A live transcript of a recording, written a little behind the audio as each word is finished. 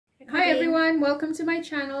everyone, welcome to my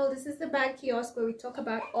channel. This is the bag kiosk where we talk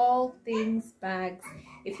about all things bags.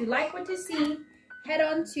 If you like what you see, head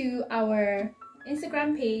on to our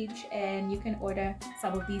Instagram page and you can order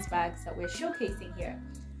some of these bags that we're showcasing here.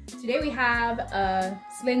 Today we have a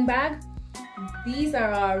sling bag. These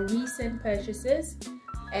are our recent purchases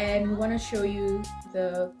and we want to show you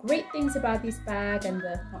the great things about this bag and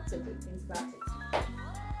the not so good things about it.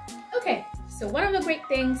 Okay, so one of the great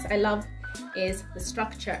things I love is the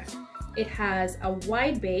structure. It has a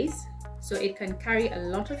wide base so it can carry a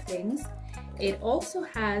lot of things. It also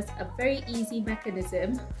has a very easy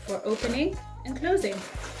mechanism for opening and closing,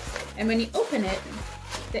 and when you open it,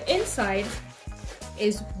 the inside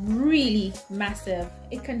is really massive.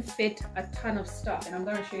 It can fit a ton of stuff and I'm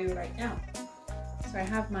going to show you right now. So I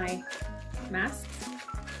have my masks,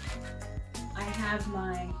 I have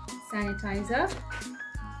my sanitizer,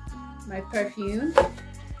 my perfume,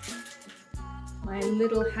 my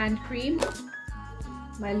little hand cream,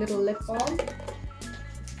 my little lip balm,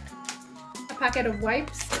 a packet of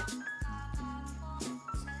wipes,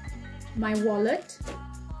 my wallet,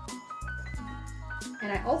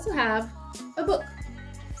 and I also have a book.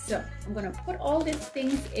 So I'm gonna put all these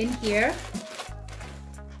things in here.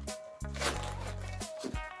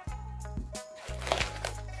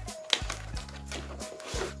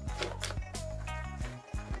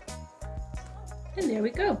 And there we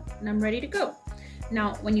go, and I'm ready to go.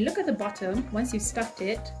 Now, when you look at the bottom, once you've stuffed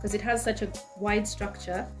it, because it has such a wide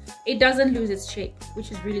structure, it doesn't lose its shape,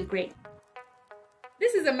 which is really great.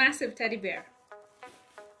 This is a massive teddy bear.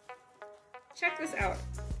 Check this out.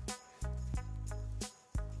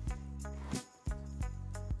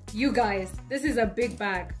 You guys, this is a big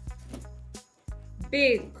bag.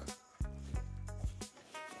 Big.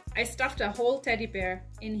 I stuffed a whole teddy bear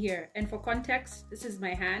in here, and for context, this is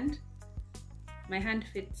my hand. My hand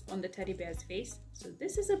fits on the teddy bear's face, so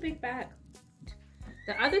this is a big bag.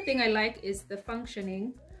 The other thing I like is the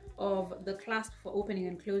functioning of the clasp for opening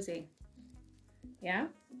and closing. Yeah.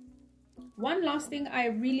 One last thing I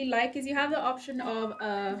really like is you have the option of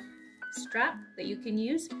a strap that you can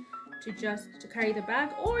use to carry the bag,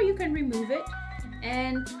 or you can remove it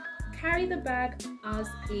and carry the bag as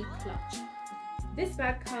a clutch. This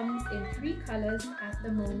bag comes in 3 colors at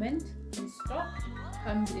the moment in stock.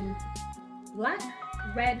 Comes in black,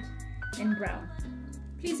 red, and brown.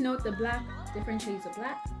 Please note the black, different shades of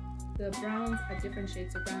black. The browns are different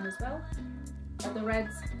shades of brown as well, but the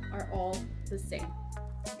reds are all the same.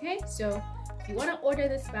 Okay, so if you want to order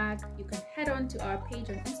this bag, you can head on to our page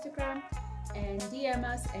on Instagram and DM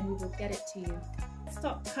us and we will get it to you. Let's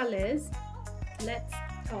talk colors. Let's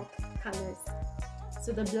talk colors.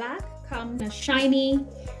 So the black comes in a shiny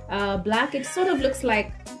black. It sort of looks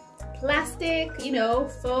like plastic, you know,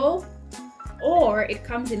 faux. Or it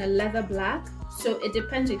comes in a leather black, so it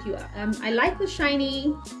depends with you. I like the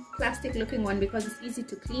shiny plastic looking one because it's easy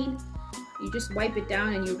to clean. You just wipe it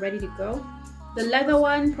down and you're ready to go. The leather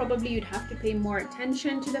one, probably you'd have to pay more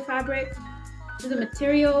attention to the fabric, to the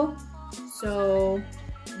material, so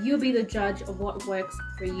you be the judge of what works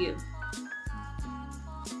for you.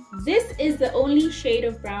 This is the only shade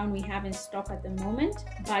of brown we have in stock at the moment,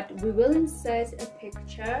 but we will insert a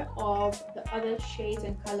picture of the other shades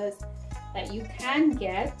and colors that you can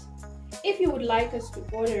get. If you would like us to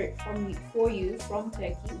order it for you from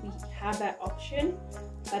Turkey, we have that option,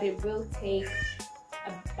 but it will take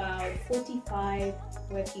about 45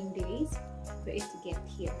 working days for it to get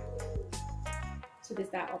here. So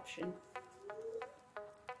there's that option.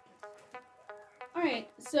 Alright,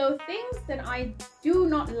 so things that I do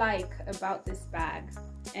not like about this bag,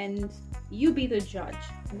 and you be the judge.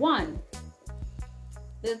 One,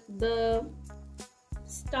 the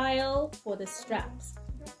style for the straps.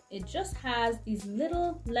 It just has these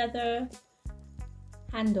little leather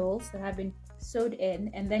handles that have been sewed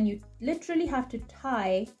in, and then you literally have to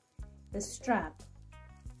tie the strap.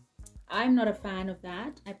 I'm not a fan of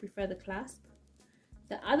that. I prefer the clasp.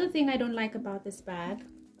 The other thing I don't like about this bag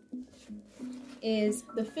is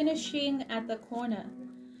the finishing at the corner.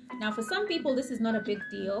 Now for some people this is not a big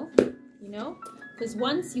deal, you know, because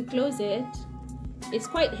once you close it, it's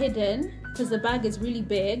quite hidden because the bag is really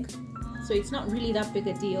big, so it's not really that big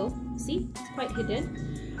a deal. See, it's quite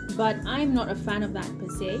hidden, but I'm not a fan of that per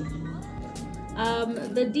se.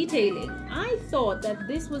 The detailing, I thought that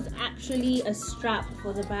this was actually a strap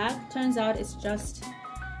for the bag. Turns out it's just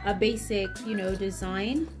a basic, you know,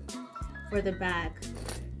 design for the bag.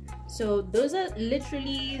 So those are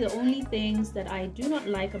literally the only things that I do not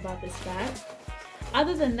like about this bag.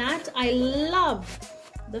 Other than that, I love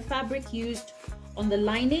the fabric used on the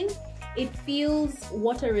lining. It feels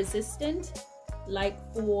water resistant. like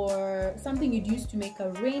for something you'd use to make a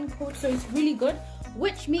raincoat. So it's really good,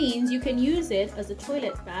 which means you can use it as a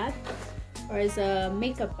toilet bag or as a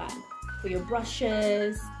makeup bag for your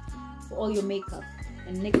brushes, for all your makeup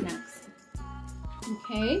and knickknacks.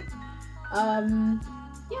 Okay,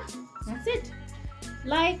 yeah, that's it.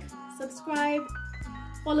 Like, subscribe,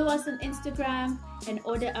 follow us on Instagram, and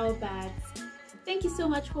order our bags. Thank you so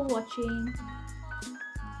much for watching.